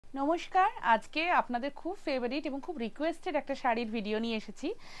নমস্কার, আজকে আপনাদের খুব ফেভারিট এবং খুব রিকোয়েস্টেড একটা শাড়ির ভিডিও নিয়ে এসেছি।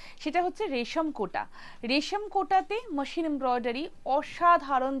 সেটা হচ্ছে রেশম কোটা। রেশম কোটাতে মেশিন এমব্রয়ডারি,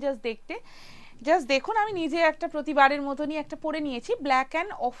 অসাধারণ জাস্ট দেখুন। আমি নিজে একটা প্রতিবারের মতনই একটা পরে নিয়েছি, black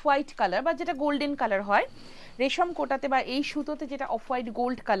and off white colour বা যেটা গোল্ডেন কালার হয় রেশম কোটাতে বা এই সুতোতে, যেটা অফ হোয়াইট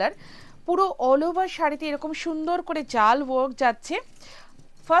গোল্ড কালার। পুরো অল ওভার শাড়িতে এরকম সুন্দর করে জাল ওয়ার্ক যাচ্ছে।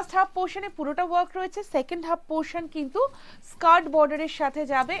 ফার্স্ট হাফ পোর্শনে পুরোটা ওয়ার্ক রয়েছে, সেকেন্ড হাফ পোর্শন কিন্তু স্কার্ট বর্ডারের সাথে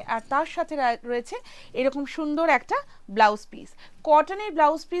যাবে, আর তার সাথে রয়েছে এরকম সুন্দর একটা ব্লাউজ পিস। কটনের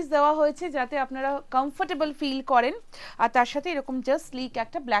ব্লাউজ পিস দেওয়া হয়েছে যাতে আপনারা কমফোর্টেবল ফিল করেন, আর তার সাথে এরকম জাস্ট স্লিক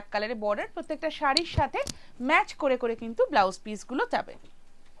একটা ব্ল্যাক কালারের বর্ডার প্রত্যেকটা শাড়ির সাথে ম্যাচ করে করে কিন্তু ব্লাউজ পিসগুলো যাবে।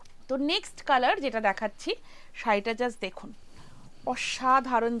 তো নেক্সট কালার যেটা দেখাচ্ছি, শাড়িটা জাস্ট দেখুন,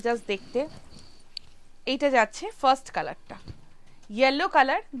 অসাধারণ জাস্ট দেখতে। এইটা যাচ্ছে ফার্স্ট কালারটা, ইয়েলো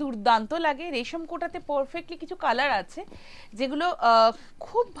কালার, দুর্দান্ত লাগে। রেশম কোটাতে পারফেক্টলি কিছু কালার আছে যেগুলো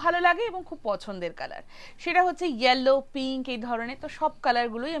খুব ভালো লাগে এবং খুব পছন্দের কালার। সেটা হচ্ছে ইয়েলো, পিঙ্ক, এই ধরনের। তো সব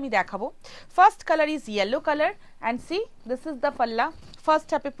কালারগুলোই আমি দেখাবো। First colour is yellow colour and C this is the পাল্লা। ফার্স্ট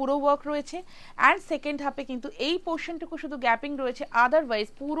হাফে পুরো ওয়ার্ক রয়েছে অ্যান্ড সেকেন্ড হাফে কিন্তু এই পোর্শনটুকু শুধু গ্যাপিং রয়েছে, আদারওয়াইজ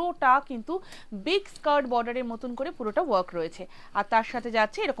পুরোটা কিন্তু বিগ স্কার্ট বর্ডারের মতন করে পুরোটা ওয়ার্ক রয়েছে। আর তার সাথে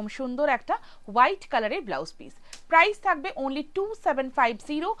যাচ্ছে এরকম সুন্দর একটা হোয়াইট কালারের ব্লাউজ পিস। প্রাইস থাকবে only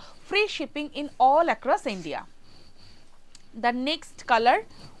 2750, free shipping in all across India. The next colour,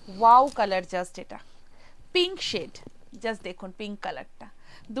 wow colour, just এটা পিঙ্ক শেড, জাস্ট দেখুন পিঙ্ক কালারটা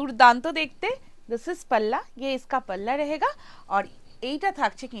দুর্দান্ত দেখতে। दिस इज पल्ला, ये इसका पल्ला रहेगा और এইটা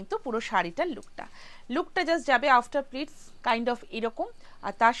থাকছে কিন্তু পুরো শাড়িটার লুকটা জাস্ট যাবে আফটার প্লিটস কাইন্ড অফ এরকম।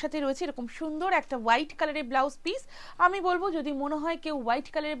 আর তার সাথে রয়েছে এরকম সুন্দর একটা হোয়াইট কালারের ব্লাউজ পিস। আমি বলবো যদি মনে হয় কেউ হোয়াইট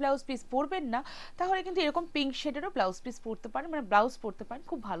কালারের ব্লাউজ পিস পরবেন না, তাহলে কিন্তু এরকম পিঙ্ক শেডেরও ব্লাউজ পিস পরতে পারেন, মানে ব্লাউজ পরতে পারেন,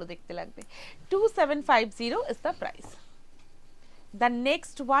 খুব ভালো দেখতে লাগবে। 2750 is the price. The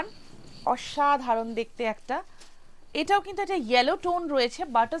next one, অসাধারণ দেখতে একটা, এটাও কিন্তু একটা येलो टोन রয়েছে,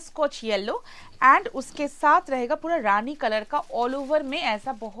 बटरस्कॉच येलो, एंड उसके साथ रहेगा पूरा रानी कलर का ऑल ओवर में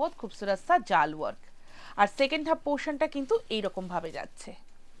ऐसा बहुत खूबसूरत सा जाल वर्क। আর সেকেন্ড হাফ পোর্শনটা কিন্তু এইরকম ভাবে যাচ্ছে।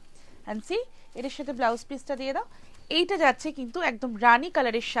 এন্ড সি, এর সাথে ব্লাউজ পিসটা দিয়ে দাও। এইটা যাচ্ছে কিন্তু একদম রানী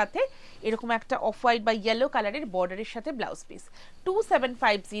কালারের সাথে এরকম একটা অফ হোয়াইট বা ইয়েলো কালারের বর্ডারের সাথে blouse piece.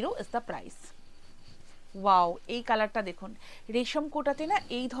 2750 is the price. Wow, এই কালারটা দেখুন। রেশম কোটাতে না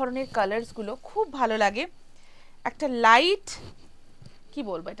এই ধরনের কালারসগুলো খুব ভালো লাগে। একটা লাইট, কি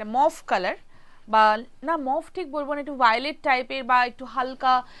বলবো, এটা মফ কালার, বা না মফ ঠিক বলবো না, একটু ভায়োলেট টাইপের বা একটু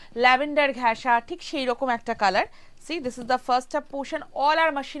হালকা ল্যাভেন্ডার ঘেঁষা, ঠিক সেই রকম একটা colour. See this is the first half portion, all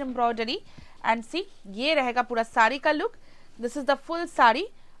R machine embroidery and सी ये रहेगा पूरा साड़ी का look. This is the full sari,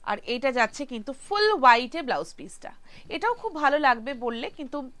 আর এইটা যাচ্ছে কিন্তু ফুল হোয়াইটে ব্লাউজ পিসটা। এটাও খুব ভালো লাগবে বললে,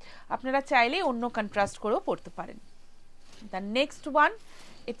 কিন্তু আপনারা চাইলে অন্য কন্ট্রাস্ট করেও পরতে পারেন। The next one,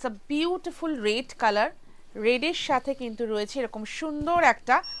 it's a beautiful red colour. রেডের সাথে কিন্তু রয়েছে এরকম সুন্দর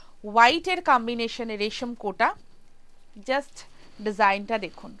একটা হোয়াইটের কম্বিনেশনে রেশম কোটা। জাস্ট ডিজাইনটা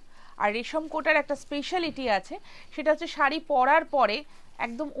দেখুন। আর রেশম কোটার একটা স্পেশালিটি আছে, সেটা হচ্ছে শাড়ি পরার পরে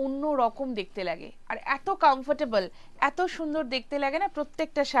একদম অন্য রকম দেখতে লাগে, আর এত কমফোর্টেবল, এত সুন্দর দেখতে লাগে না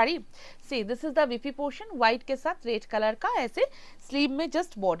প্রত্যেকটা sari. See this is the VP portion, white के साथ रेड कलर का ऐसे स्लीव में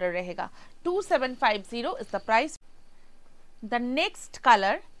जस्ट बॉर्डर रहेगा। 2750 is the price. The next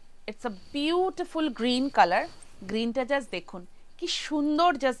colour, it's a beautiful green colour. গ্রিনটা জাস্ট দেখুন কি সুন্দর,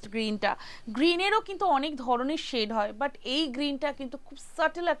 জাস্ট গ্রিনটা। গ্রিনেরও কিন্তু অনেক ধরনের শেড হয়, বাট এই গ্রিনটা কিন্তু খুব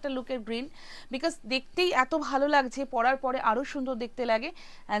সাটল একটা লুকের গ্রিন, বিকজ দেখতেই এত ভালো লাগছে, পরার পরে আরও সুন্দর দেখতে লাগে।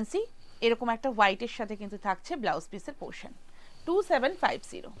 অ্যান্ড সি, এরকম একটা হোয়াইটের সাথে কিন্তু থাকছে ব্লাউজ পিসের portion.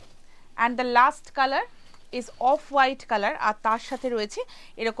 2750। And the last colour is off white colour, আর তার সাথে রয়েছে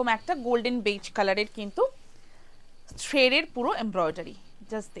এরকম একটা গোল্ডেন বেজ কালারের কিন্তু থ্রেডের পুরো এমব্রয়ডারি।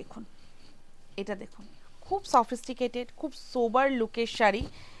 জাস্ট দেখুন, এটা দেখুন, খুব সফিস্টিকেটেড, খুব সোবার লুকের শাড়ি।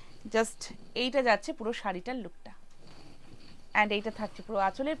 জাস্ট এইটা যাচ্ছে পুরো শাড়িটার লুকটা, অ্যান্ড এইটা থাকছে পুরো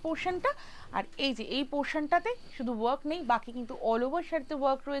আঁচলের পোর্শনটা। আর এই যে এই পোর্শনটাতে শুধু ওয়ার্ক নেই, বাকি কিন্তু অল ওভার শাড়িতে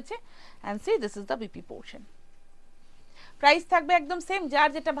ওয়ার্ক রয়েছে। And C this is the BP portion. Price থাকবে একদম সেম, যার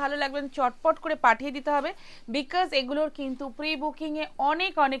যেটা ভালো লাগবে চটপট করে পাঠিয়ে দিতে হবে, বিকজ এগুলোর কিন্তু প্রি বুকিংয়ে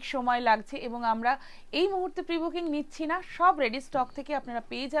অনেক অনেক সময় লাগছে, এবং আমরা এই মুহূর্তে প্রি বুকিং নিচ্ছি না, সব রেডি স্টক থেকে আপনারা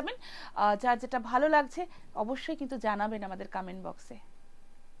পেয়ে যাবেন। যার যেটা ভালো লাগছে অবশ্যই কিন্তু জানাবেন আমাদের কমেন্ট বক্সে।